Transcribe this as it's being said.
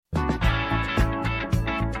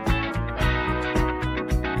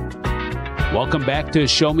Welcome back to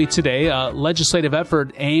Show Me Today. A legislative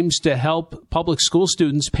effort aims to help public school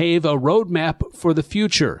students pave a roadmap for the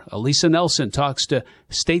future. Elisa Nelson talks to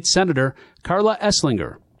State Senator Carla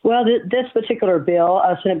Esslinger. Well, this particular bill,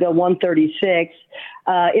 Senate Bill 136,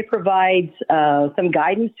 it provides some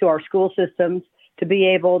guidance to our school systems to be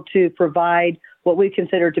able to provide what we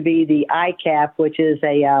consider to be the ICAP, which is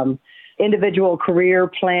a individual career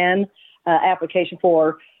plan application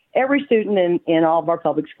for every student in all of our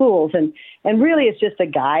public schools. And really it's just a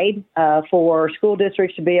guide for school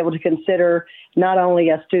districts to be able to consider not only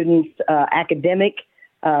a student's academic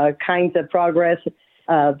kinds of progress,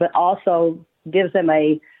 but also gives them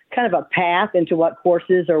a kind of a path into what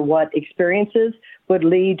courses or what experiences would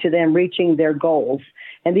lead to them reaching their goals.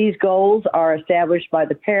 And these goals are established by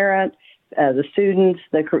the parent, the students,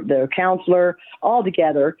 the counselor, all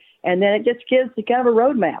together. And then it just gives kind of a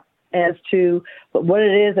roadmap as to what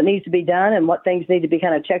it is that needs to be done and what things need to be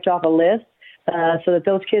kind of checked off a list so that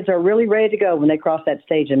those kids are really ready to go when they cross that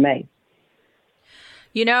stage in May.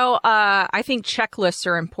 You know, I think checklists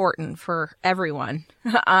are important for everyone.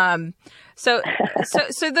 So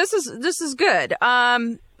this is good.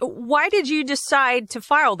 Why did you decide to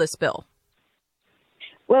file this bill?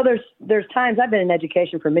 Well, there's times I've been in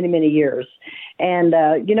education for many, many years. And,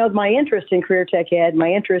 my interest in career tech ed, my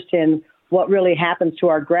interest in what really happens to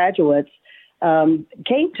our graduates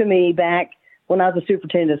came to me back when I was a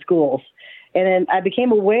superintendent of schools. And then I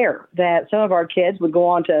became aware that some of our kids would go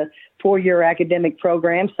on to 4-year academic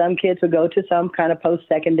programs. Some kids would go to some kind of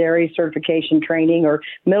post-secondary certification training or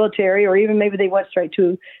military, or even maybe they went straight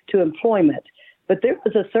to employment. But there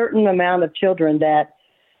was a certain amount of children that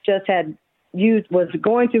just was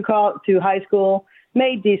going through high school,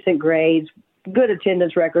 made decent grades, good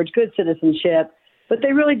attendance records, good citizenship, but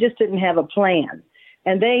they really just didn't have a plan.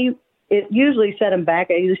 And it usually set them back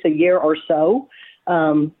at least a year or so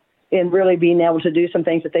in really being able to do some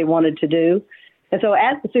things that they wanted to do. And so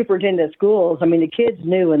as the superintendent of schools, the kids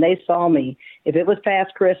knew when they saw me, if it was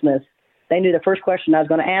past Christmas, they knew the first question I was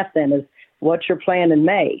going to ask them is, what's your plan in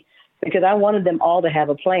May? Because I wanted them all to have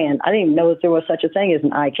a plan. I didn't even know that there was such a thing as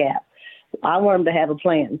an ICAP. I wanted them to have a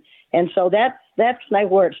plan. And so that's kind of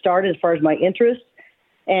where it started as far as my interest.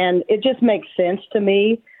 And it just makes sense to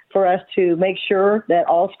me for us to make sure that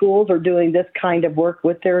all schools are doing this kind of work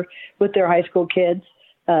with their high school kids.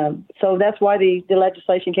 So that's why the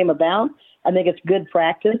legislation came about. I think it's good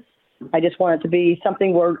practice. I just want it to be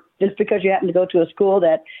something where just because you happen to go to a school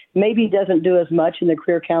that maybe doesn't do as much in the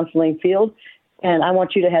career counseling field, and I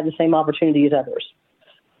want you to have the same opportunity as others.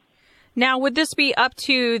 Now, would this be up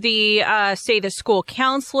to the school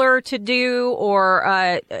counselor to do,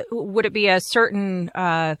 or would it be a certain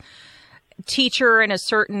teacher in a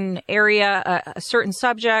certain area, a certain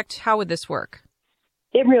subject? How would this work?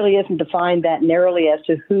 It really isn't defined that narrowly as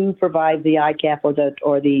to who provides the ICAP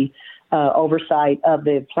or the oversight of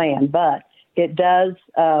the plan, but it does,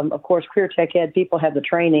 of course, career tech ed people have the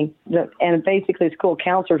training, and basically school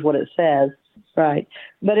counselor is what it says. Right.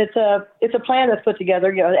 But it's a plan that's put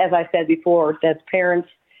together, as I said before, that's parents,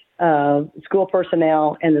 school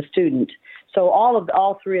personnel, and the student. So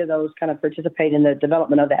all three of those kind of participate in the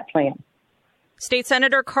development of that plan. State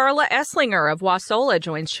Senator Carla Esslinger of Wasilla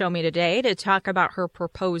joins Show Me Today to talk about her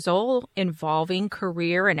proposal involving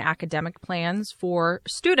career and academic plans for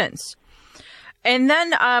students. And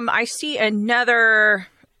then I see another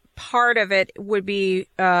part of it would be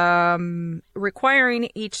requiring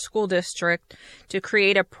each school district to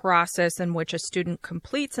create a process in which a student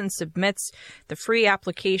completes and submits the free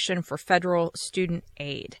application for federal student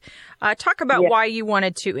aid. Talk about why you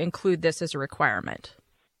wanted to include this as a requirement.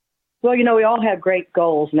 Well, we all have great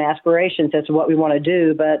goals and aspirations as to what we want to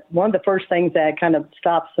do, but one of the first things that kind of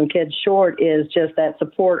stops some kids short is just that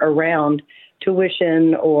support around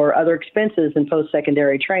tuition or other expenses in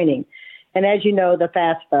post-secondary training. And as you know, the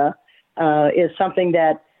FAFSA is something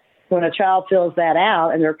that when a child fills that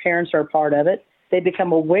out and their parents are a part of it, they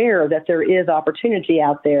become aware that there is opportunity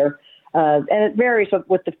out there. And it varies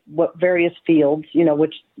with what various fields,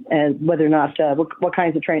 which and whether or not what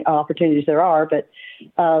kinds of opportunities there are. But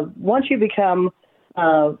once you become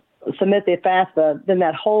submit the FAFSA, then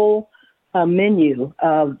that whole menu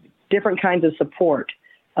of different kinds of support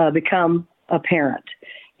become apparent.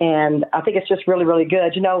 And I think it's just really, really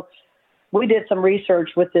good. We did some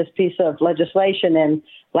research with this piece of legislation, and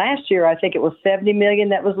last year I think it was $70 million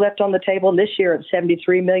that was left on the table. And this year it's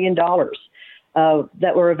 $73 million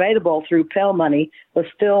that were available through Pell money was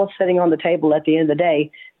still sitting on the table at the end of the day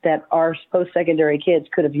that our post-secondary kids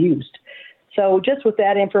could have used. So just with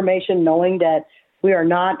that information, knowing that we are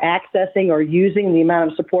not accessing or using the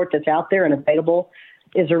amount of support that's out there and available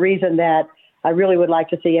is a reason that I really would like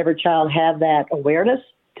to see every child have that awareness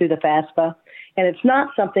to the FAFSA. And it's not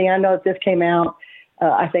something, I know that this came out,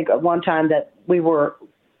 I think at one time that we were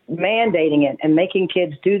mandating it and making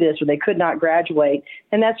kids do this or they could not graduate.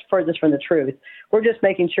 And that's furthest from the truth. We're just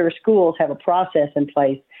making sure schools have a process in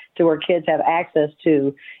place to where kids have access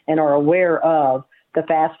to and are aware of the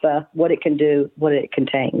FAFSA, what it can do, what it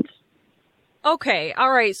contains. Okay.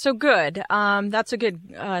 All right. So good. That's a good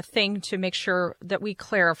thing to make sure that we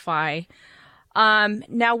clarify.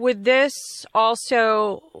 Now, with this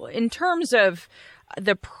also, in terms of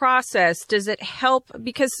the process, does it help?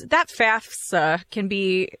 Because that FAFSA can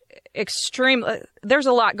be extreme. There's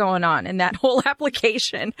a lot going on in that whole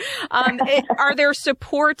application. Are there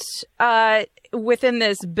supports within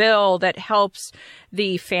this bill that helps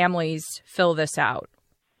the families fill this out?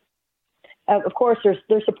 Of course,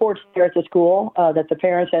 there's supports there at the school that the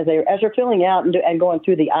parents, as they're filling out and going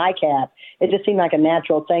through the ICAP, it just seemed like a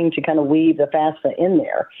natural thing to kind of weave the FAFSA in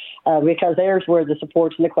there because there's where the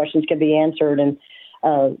supports and the questions can be answered and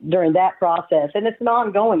during that process. And it's an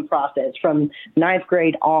ongoing process from ninth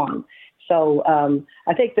grade on. So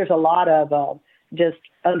I think there's a lot of just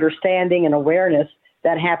understanding and awareness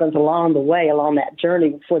that happens along the way, along that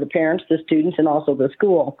journey for the parents, the students, and also the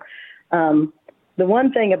school. The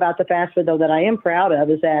one thing about the FAFSA, though, that I am proud of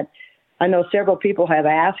is that I know several people have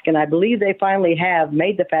asked, and I believe they finally have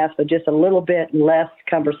made the FAFSA just a little bit less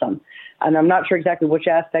cumbersome. And I'm not sure exactly which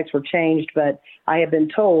aspects were changed, but I have been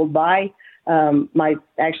told by I've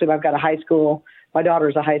got my daughter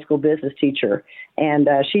is a high school business teacher, and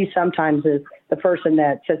she sometimes is the person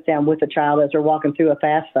that sits down with the child as they're walking through a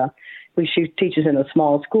FAFSA. She teaches in a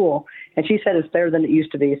small school, and she said it's better than it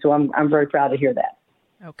used to be, so I'm very proud to hear that.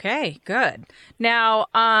 Okay, good. Now,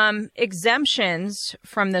 exemptions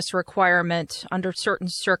from this requirement under certain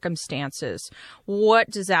circumstances,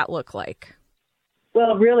 what does that look like?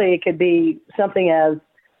 Well, really, it could be something as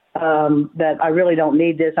that I really don't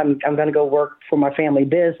need this. I'm going to go work for my family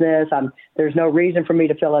business. There's no reason for me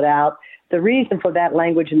to fill it out. The reason for that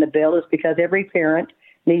language in the bill is because every parent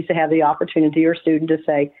needs to have the opportunity or student to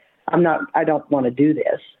say, I don't want to do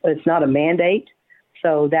this. It's not a mandate,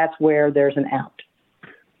 so that's where there's an out.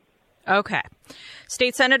 Okay.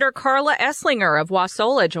 State Senator Carla Eslinger of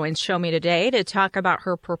Wasola joins Show Me Today to talk about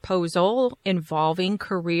her proposal involving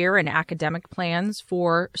career and academic plans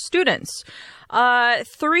for students.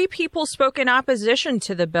 3 people spoke in opposition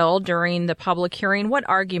to the bill during the public hearing. What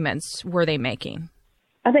arguments were they making?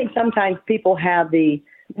 I think sometimes people have the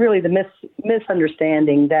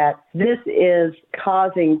misunderstanding that this is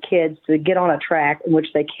causing kids to get on a track in which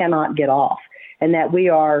they cannot get off, and that we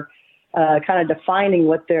are kind of defining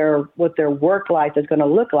what their work life is going to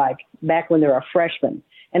look like back when they're a freshman.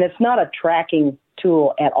 And it's not a tracking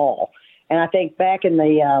tool at all. And I think back in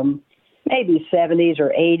the maybe 70s or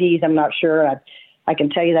 80s, I'm not sure. I can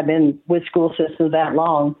tell you that I've been with school systems that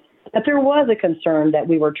long, that there was a concern that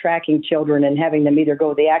we were tracking children and having them either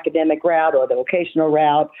go the academic route or the vocational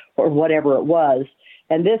route or whatever it was.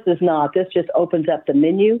 And this is not. This just opens up the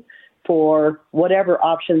menu for whatever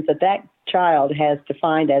options that child has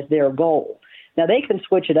defined as their goal. Now, they can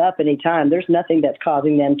switch it up anytime. There's nothing that's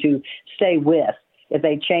causing them to stay with. If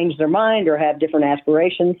they change their mind or have different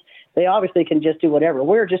aspirations, they obviously can just do whatever.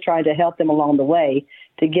 We're just trying to help them along the way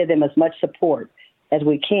to give them as much support as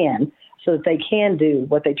we can so that they can do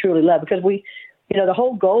what they truly love. Because the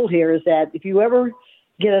whole goal here is that if you ever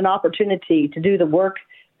get an opportunity to do the work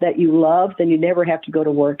that you love, then you never have to go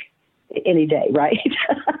to work any day, right?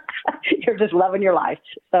 You're just loving your life.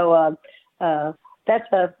 So that's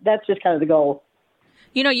just kind of the goal.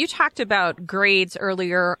 You talked about grades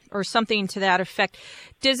earlier or something to that effect.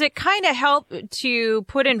 Does it kind of help to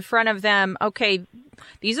put in front of them, okay,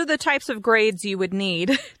 these are the types of grades you would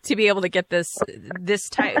need to be able to get this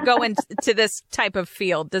type, go into this type of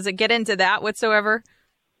field? Does it get into that whatsoever?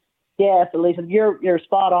 Yes, Elisa, you're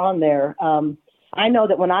spot on there. I know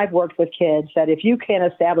that when I've worked with kids, that if you can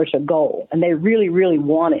establish a goal and they really, really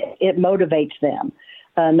want it, it motivates them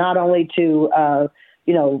not only to,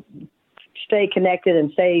 stay connected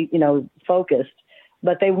and stay, focused,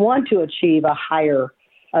 but they want to achieve a higher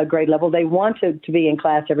grade level. They want to be in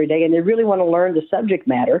class every day, and they really want to learn the subject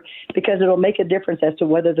matter because it'll make a difference as to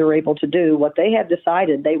whether they're able to do what they have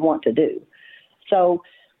decided they want to do. So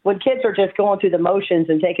when kids are just going through the motions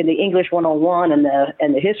and taking the English 101 and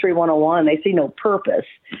the history 101 and they see no purpose,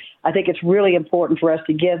 I think it's really important for us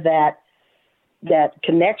to give that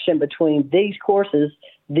connection between these courses,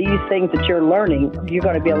 these things that you're learning, you're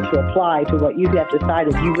going to be able to apply to what you have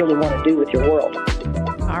decided you really want to do with your world.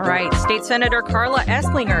 All right. State Senator Carla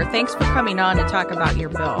Eslinger, thanks for coming on to talk about your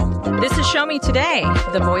bill. This is Show Me Today,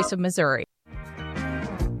 the voice of Missouri.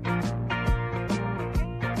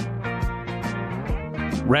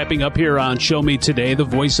 Wrapping up here on Show Me Today, the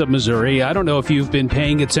voice of Missouri. I don't know if you've been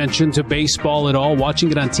paying attention to baseball at all, watching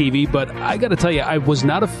it on TV, but I got to tell you, I was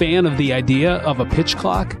not a fan of the idea of a pitch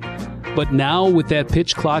clock. But now with that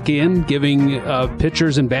pitch clock in, giving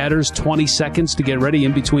pitchers and batters 20 seconds to get ready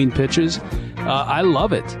in between pitches, I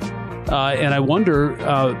love it. And I wonder,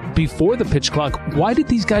 before the pitch clock, why did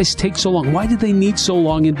these guys take so long? Why did they need so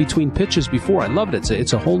long in between pitches before? I loved it.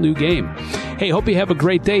 It's a whole new game. Hey, hope you have a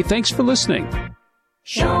great day. Thanks for listening.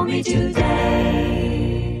 Show me today.